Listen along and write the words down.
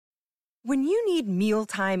When you need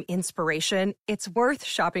mealtime inspiration, it's worth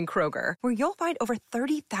shopping Kroger, where you'll find over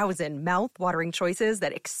 30,000 mouth-watering choices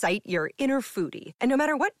that excite your inner foodie. And no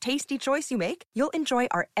matter what tasty choice you make, you'll enjoy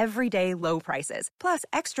our everyday low prices, plus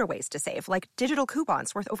extra ways to save, like digital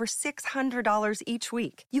coupons worth over $600 each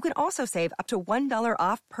week. You can also save up to $1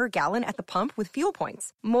 off per gallon at the pump with fuel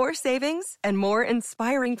points. More savings and more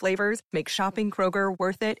inspiring flavors make shopping Kroger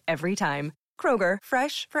worth it every time. Kroger,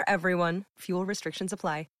 fresh for everyone. Fuel restrictions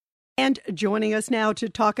apply. And joining us now to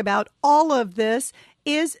talk about all of this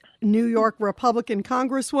is New York Republican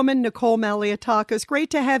Congresswoman Nicole Malliotakis. Great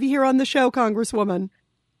to have you here on the show, Congresswoman.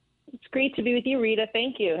 It's great to be with you, Rita.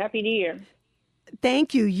 Thank you. Happy New Year.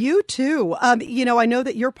 Thank you. You too. I know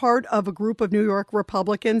that you're part of a group of New York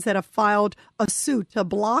Republicans that have filed a suit to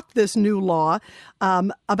block this new law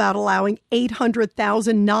about allowing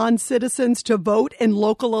 800,000 non-citizens to vote in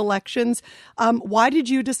local elections. Why did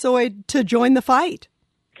you decide to join the fight?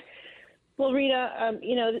 Well, Rita,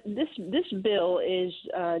 this bill is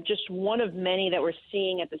just one of many that we're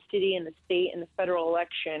seeing at the city and the state and the federal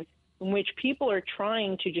election, in which people are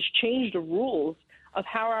trying to just change the rules of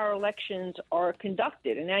how our elections are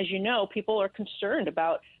conducted. And as you know, people are concerned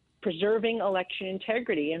about preserving election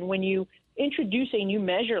integrity. And when you introduce a new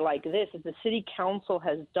measure like this, as the city council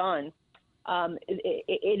has done,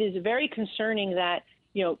 it is very concerning that,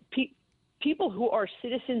 people who are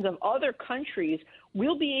citizens of other countries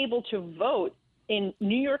will be able to vote in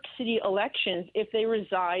New York City elections if they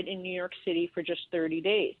reside in New York City for just 30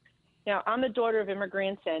 days. Now, I'm the daughter of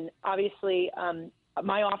immigrants, and obviously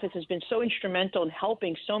my office has been so instrumental in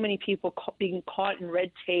helping so many people being caught in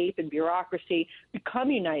red tape and bureaucracy become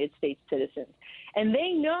United States citizens. And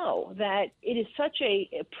they know that it is such a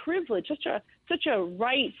privilege, such a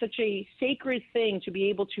right, such a sacred thing to be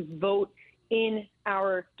able to vote in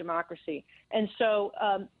our democracy. And so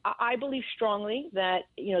I believe strongly that,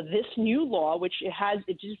 this new law, which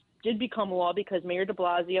it just did become law because Mayor de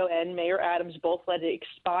Blasio and Mayor Adams both let it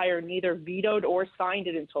expire, neither vetoed or signed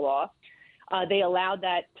it into law. They allowed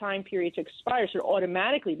that time period to expire, so it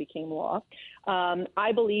automatically became law.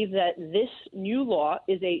 I believe that this new law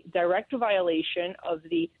is a direct violation of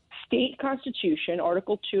the state constitution,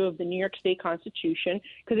 Article 2 of the New York State Constitution,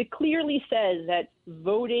 because it clearly says that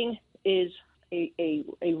voting is a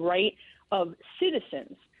right of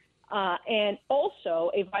citizens, and also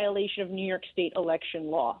a violation of New York State election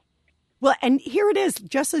law. Well, and here it is,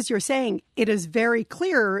 just as you're saying, it is very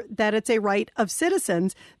clear that it's a right of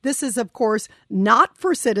citizens. This is, of course, not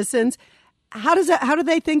for citizens. How do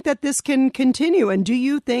they think that this can continue? And do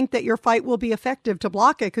you think that your fight will be effective to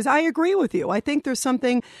block it? Because I agree with you. I think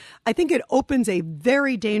it opens a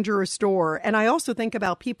very dangerous door. And I also think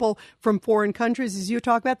about people from foreign countries, as you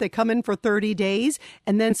talk about, they come in for 30 days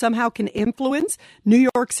and then somehow can influence New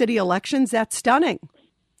York City elections. That's stunning.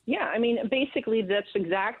 Yeah, I mean, basically, that's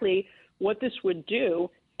exactly what this would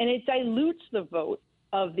do. And it dilutes the vote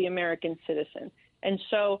of the American citizen. And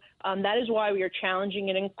so that is why we are challenging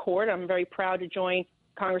it in court. I'm very proud to join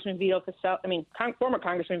Congressman Vito Fossella, former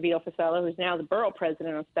Congressman Vito Fossella, who's now the borough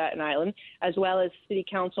president of Staten Island, as well as City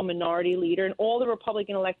Council Minority Leader and all the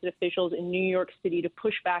Republican elected officials in New York City to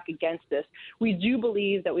push back against this. We do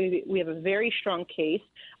believe that we have a very strong case,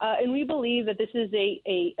 and we believe that this is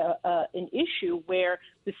an issue where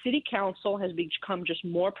the City Council has become just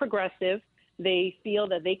more progressive. They feel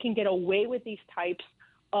that they can get away with these types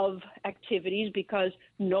of activities because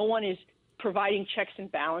no one is providing checks and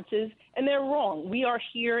balances, and they're wrong. We are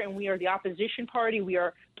here, and we are the opposition party. We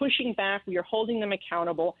are pushing back. We are holding them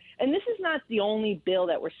accountable. And this is not the only bill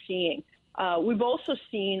that we're seeing. We've also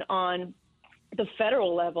seen on the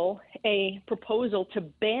federal level a proposal to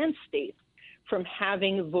ban states from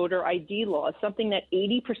having voter ID laws, something that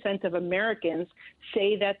 80% of Americans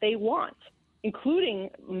say that they want, including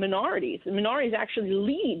minorities. The minorities actually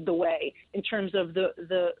lead the way in terms of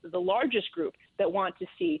the largest group that want to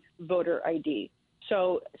see voter ID.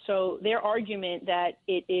 So their argument that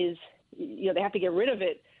it is, they have to get rid of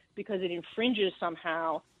it because it infringes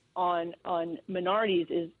somehow on minorities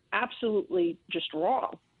is absolutely just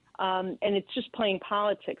wrong. And it's just playing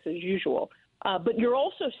politics as usual. But you're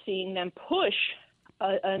also seeing them push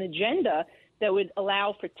an agenda that would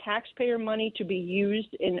allow for taxpayer money to be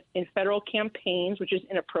used in federal campaigns, which is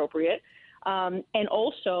inappropriate, and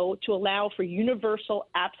also to allow for universal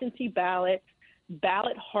absentee ballot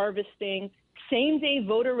harvesting, same-day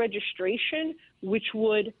voter registration, which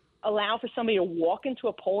would allow for somebody to walk into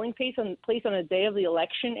a polling place on the day of the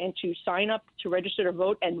election and to sign up to register to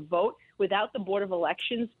vote and vote without the Board of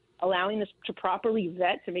Elections allowing this to properly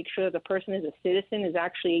vet to make sure that the person is a citizen, is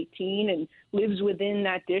actually 18 and lives within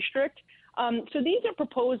that district. So these are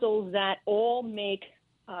proposals that all make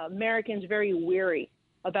Americans very weary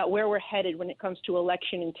about where we're headed when it comes to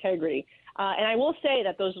election integrity. And I will say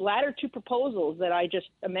that those latter two proposals that I just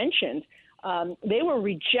mentioned, they were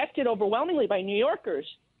rejected overwhelmingly by New Yorkers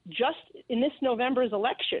just in this November's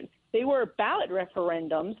election. They were ballot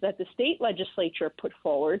referendums that the state legislature put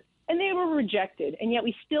forward, and they were rejected. And yet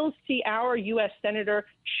we still see our U.S. Senator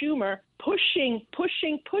Schumer pushing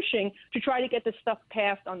to try to get this stuff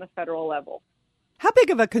passed on the federal level. How big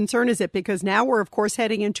of a concern is it? Because now we're, of course,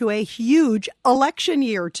 heading into a huge election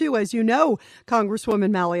year, too, as you know,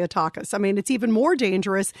 Congresswoman Malliotakis. I mean, it's even more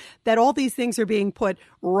dangerous that all these things are being put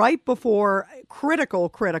right before critical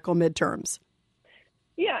midterms.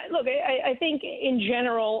 Yeah, look, I think in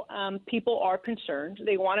general, people are concerned.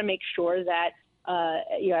 They want to make sure that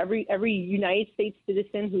every United States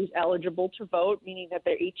citizen who's eligible to vote, meaning that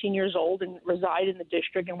they're 18 years old and reside in the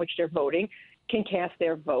district in which they're voting, can cast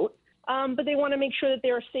their vote. But they want to make sure that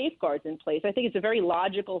there are safeguards in place. I think it's a very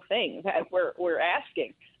logical thing that we're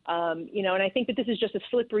asking. And I think that this is just a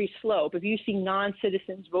slippery slope. If you see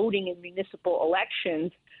non-citizens voting in municipal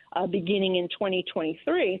elections beginning in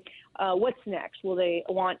 2023, what's next? Will they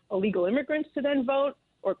want illegal immigrants to then vote,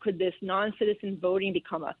 or could this non-citizen voting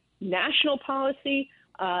become a national policy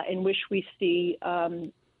in which we see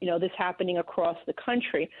this happening across the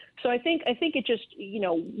country? So I think it just,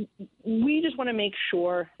 we just want to make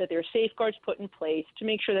sure that there are safeguards put in place to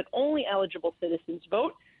make sure that only eligible citizens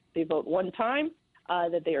vote. They vote one time,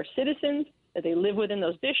 that they are citizens, that they live within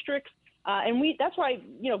those districts. That's why,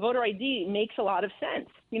 voter ID makes a lot of sense.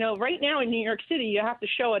 Right now in New York City, you have to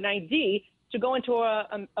show an ID to go into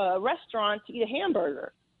a restaurant to eat a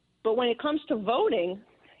hamburger. But when it comes to voting,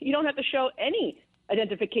 you don't have to show any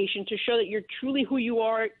identification to show that you're truly who you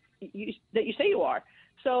are, that you say you are.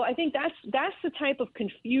 So I think that's the type of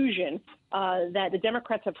confusion that the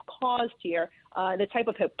Democrats have caused here, the type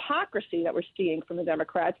of hypocrisy that we're seeing from the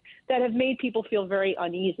Democrats that have made people feel very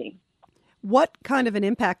uneasy. What kind of an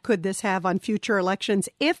impact could this have on future elections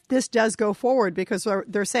if this does go forward? Because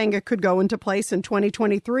they're saying it could go into place in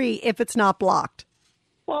 2023 if it's not blocked.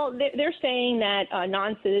 Well, they're saying that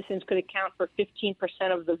non-citizens could account for 15%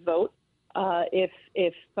 of the vote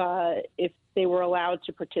if they were allowed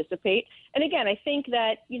to participate. And again, I think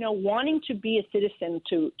that, wanting to be a citizen,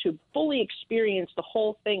 to fully experience the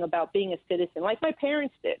whole thing about being a citizen, like my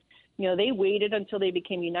parents did, they waited until they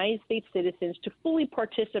became United States citizens to fully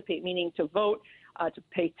participate, meaning to vote, to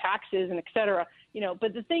pay taxes, and et cetera.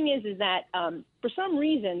 But the thing is that for some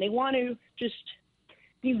reason they want to just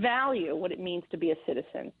devalue what it means to be a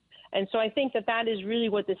citizen. And so I think that is really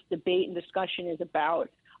what this debate and discussion is about.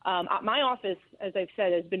 My office, as I've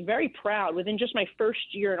said, has been very proud within just my first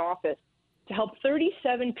year in office to help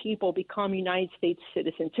 37 people become United States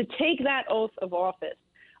citizens, to take that oath of office,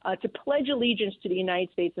 to pledge allegiance to the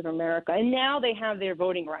United States of America. And now they have their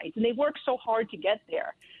voting rights, and they worked so hard to get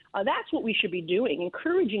there. That's what we should be doing,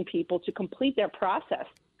 encouraging people to complete their process,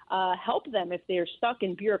 help them if they're stuck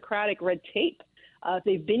in bureaucratic red tape. If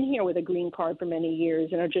they've been here with a green card for many years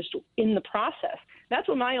and are just in the process. That's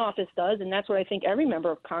what my office does, and that's what I think every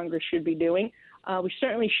member of Congress should be doing. We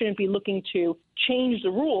certainly shouldn't be looking to change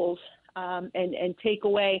the rules and take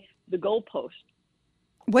away the goalpost.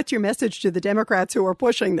 What's your message to the Democrats who are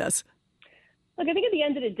pushing this? Look, I think at the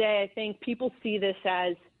end of the day, I think people see this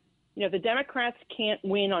as, the Democrats can't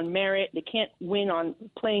win on merit. They can't win on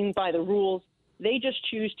playing by the rules. They just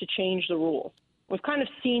choose to change the rules. We've kind of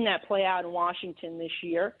seen that play out in Washington this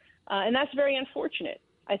year, and that's very unfortunate.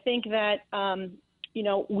 I think that,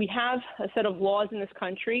 we have a set of laws in this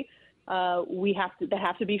country that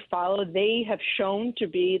have to be followed. They have shown to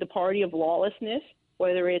be the party of lawlessness,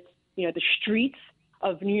 whether it's, the streets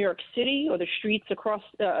of New York City or the streets across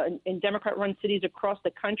in Democrat-run cities across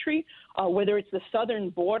the country, whether it's the southern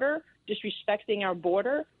border, disrespecting our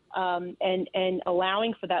border, and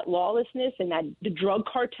allowing for that lawlessness and that the drug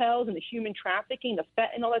cartels and the human trafficking, the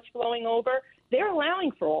fentanyl that's flowing over, they're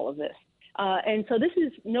allowing for all of this. And so this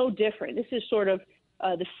is no different. This is sort of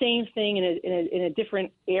the same thing in a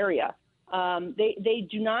different area. They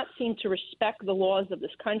do not seem to respect the laws of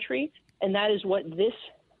this country, and that is what this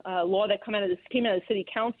law that came out of the city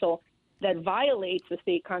council that violates the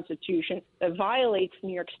state constitution, that violates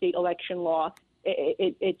New York State election law.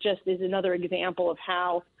 It just is another example of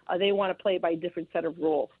how they want to play by a different set of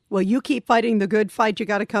rules. Well, you keep fighting the good fight. You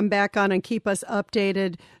got to come back on and keep us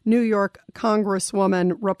updated. New York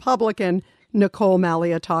Congresswoman, Republican Nicole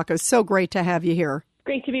Malliotakis. So great to have you here.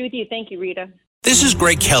 Great to be with you. Thank you, Rita. This is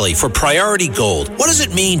Greg Kelly for Priority Gold. What does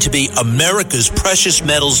it mean to be America's precious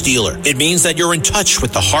metals dealer? It means that you're in touch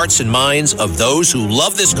with the hearts and minds of those who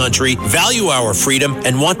love this country, value our freedom,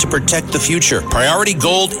 and want to protect the future. Priority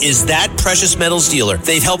Gold is that precious metals dealer.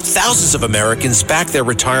 They've helped thousands of Americans back their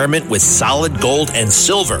retirement with solid gold and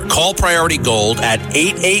silver. Call Priority Gold at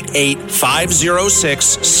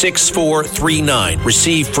 888-506-6439.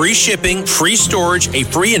 Receive free shipping, free storage, a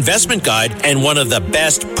free investment guide, and one of the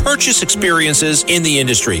best purchase experiences in the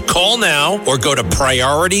industry. Call now or go to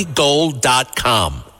PriorityGold.com.